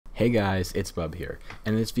Hey guys, it's Bub here,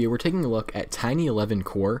 and in this video we're taking a look at Tiny11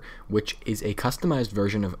 Core, which is a customized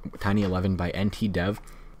version of Tiny11 by NTDEV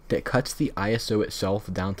that cuts the ISO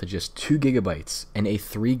itself down to just 2 GB and a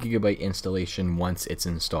 3 GB installation once it's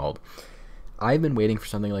installed. I've been waiting for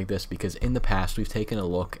something like this because in the past we've taken a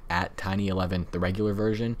look at Tiny11, the regular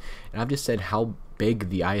version, and I've just said how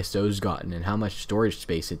big the ISO's gotten and how much storage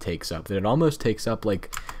space it takes up, that it almost takes up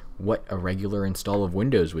like what a regular install of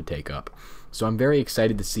Windows would take up. So I'm very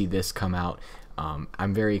excited to see this come out.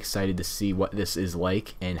 I'm very excited to see what this is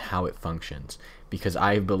like and how it functions, because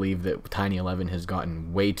I believe that Tiny11 has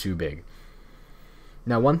gotten way too big.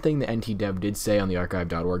 Now, one thing that NTDEV did say on the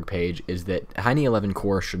archive.org page is that Tiny11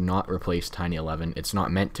 Core should not replace Tiny11. It's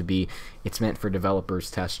not meant to be. It's meant for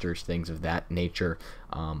developers, testers, things of that nature.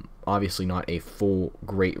 Obviously not a full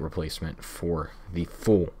great replacement for the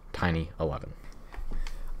full Tiny11.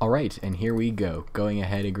 Alright, and here we go. Going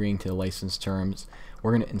ahead, agreeing to the license terms.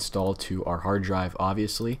 We're going to install to our hard drive,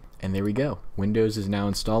 obviously, and there we go. Windows is now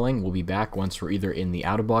installing. We'll be back once we're either in the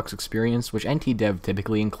out-of-box experience, which NTDEV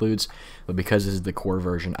typically includes, but because this is the core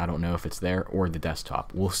version, I don't know if it's there, or the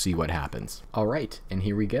desktop. We'll see what happens. Alright, and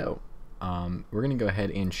here we go. We're going to go ahead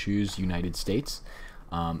and choose United States.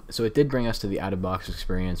 So it did bring us to the out-of-box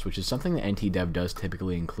experience, which is something that NTDEV does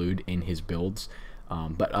typically include in his builds.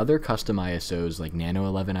 But other custom ISOs like Nano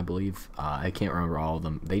 11, I believe, I can't remember all of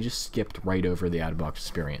them, they just skipped right over the out-of-box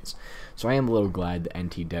experience. So I am a little glad that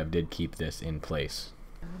NTDEV did keep this in place.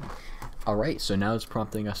 Alright, so now it's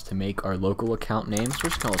prompting us to make our local account name. So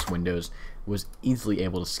we'll just call this Windows. Was easily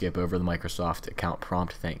able to skip over the Microsoft account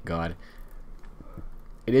prompt, thank God.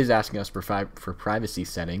 It is asking us for privacy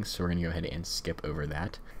settings, so we're going to go ahead and skip over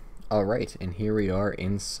that. Alright, and here we are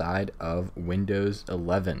inside of Windows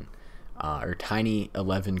 11. Or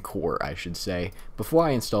Tiny11 Core, I should say. Before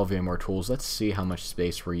I install VMware Tools, let's see how much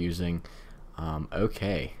space we're using.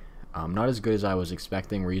 Okay, not as good as I was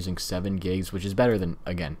expecting. We're using 7 gigs, which is better than,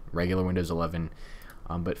 again, regular Windows 11.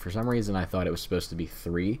 But for some reason, I thought it was supposed to be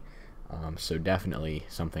 3. So definitely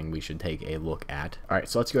something we should take a look at. Alright,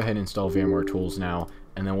 so let's go ahead and install VMware Tools now,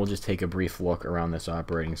 and then we'll just take a brief look around this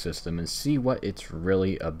operating system and see what it's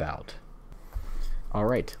really about.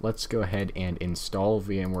 Alright, let's go ahead and install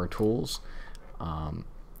VMware Tools.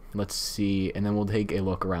 Let's see, and then we'll take a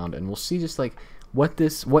look around and we'll see just like what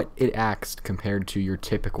it acts compared to your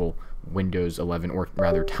typical Windows 11, or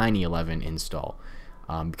rather Tiny11 install.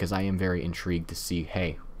 Because I am very intrigued to see,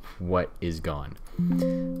 hey, what is gone.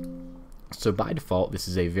 So by default, this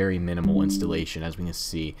is a very minimal installation, as we can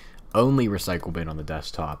see. Only recycle bin on the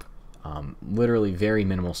desktop. Literally very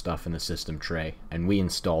minimal stuff in the system tray, and we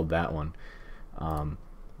installed that one.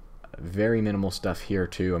 Very minimal stuff here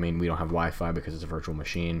too. I mean, we don't have Wi-Fi because it's a virtual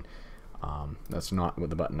machine. That's not what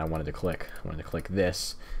the button I wanted to click. I wanted to click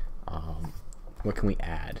this. What can we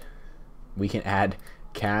add? We can add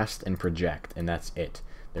cast and project, and that's it.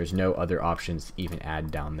 There's no other options to even add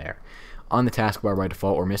down there. On the taskbar by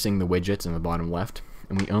default, we're missing the widgets in the bottom left,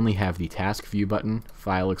 and we only have the Task View button,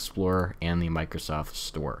 File Explorer, and the Microsoft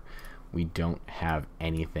Store. We don't have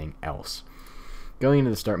anything else. Going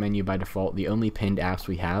into the Start menu by default, the only pinned apps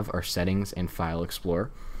we have are Settings and File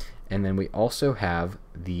Explorer. And then we also have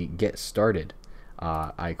the Get Started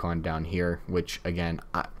icon down here, which again,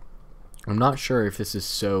 I'm not sure if this is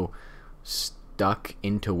so stuck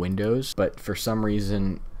into Windows, but for some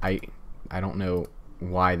reason, I don't know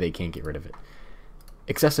why they can't get rid of it.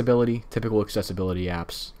 Accessibility, typical accessibility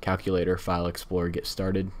apps, Calculator, File Explorer, Get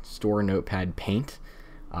Started, Store, Notepad, Paint,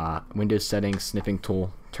 Windows Settings, Snipping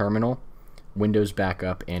Tool, Terminal, Windows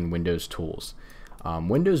Backup, and Windows Tools.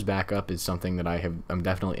 Windows Backup is something that I'm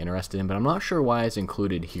definitely interested in, but I'm not sure why it's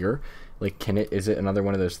included here. Like, is it another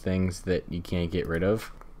one of those things that you can't get rid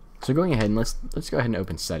of? So going ahead and let's go ahead and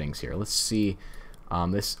open settings here. Let's see.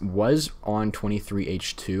 This was on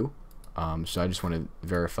 23H2, so I just want to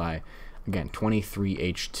verify again.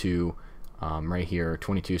 23H2 right here,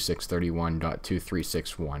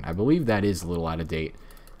 22.631.2361. I believe that is a little out of date.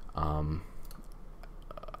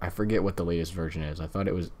 I forget what the latest version is. I thought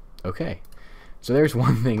it was okay. So there's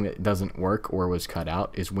one thing that doesn't work or was cut out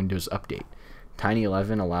is Windows Update.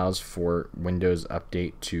 Tiny11 allows for Windows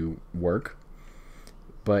Update to work,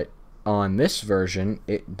 but on this version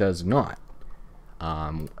it does not.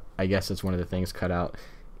 I guess that's one of the things cut out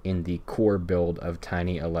in the core build of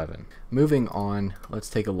Tiny11. Moving on, let's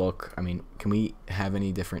take a look. I mean, can we have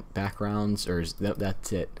any different backgrounds, or is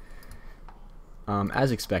that's it?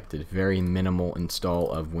 As expected, very minimal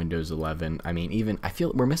install of Windows 11. I mean, I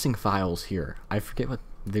feel we're missing files here. I forget what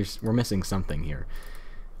we're missing something here.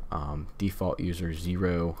 Default user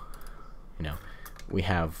 0. You know, we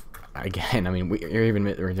have again. I mean,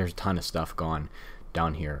 there's a ton of stuff gone.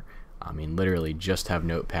 down here. I mean, literally just have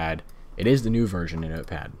Notepad. It is the new version of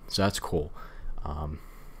Notepad, so that's cool.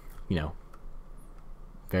 You know,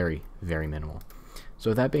 very, very minimal. So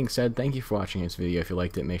with that being said, thank you for watching this video. If you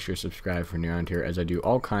liked it, make sure to subscribe if you're new around here, as I do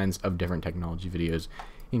all kinds of different technology videos,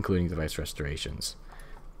 including device restorations.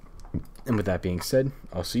 And with that being said,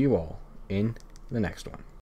 I'll see you all in the next one.